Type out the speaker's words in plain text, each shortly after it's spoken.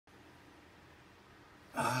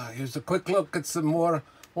Here's a quick look at some more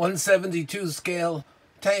 172 scale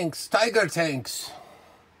tanks, Tiger tanks.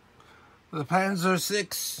 The Panzer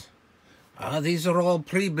 6. These are all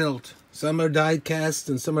pre-built. Some are die-cast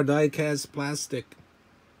and some are die-cast plastic.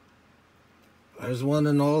 There's one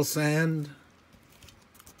in all sand.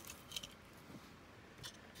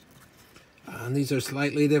 And these are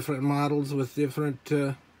slightly different models with different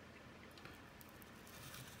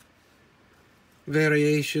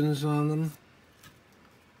variations on them.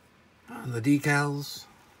 And the decals.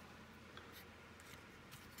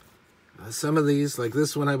 Some of these, like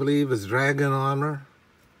this one I believe, is Dragon armor.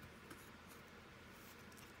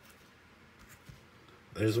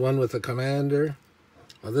 There's one with a commander.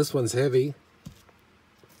 Well, this one's heavy.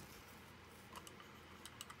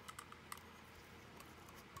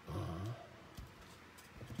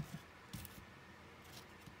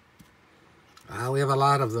 We have a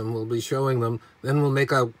lot of them. We'll be showing them. Then we'll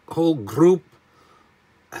make a whole group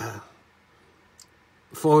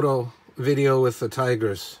photo video with the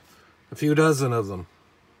Tigers. A few dozen of them.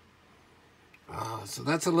 So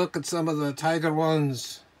that's a look at some of the Tiger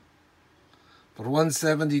ones for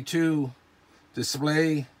 172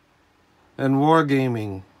 display and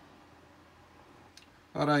wargaming.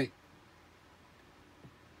 All right.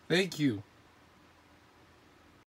 Thank you.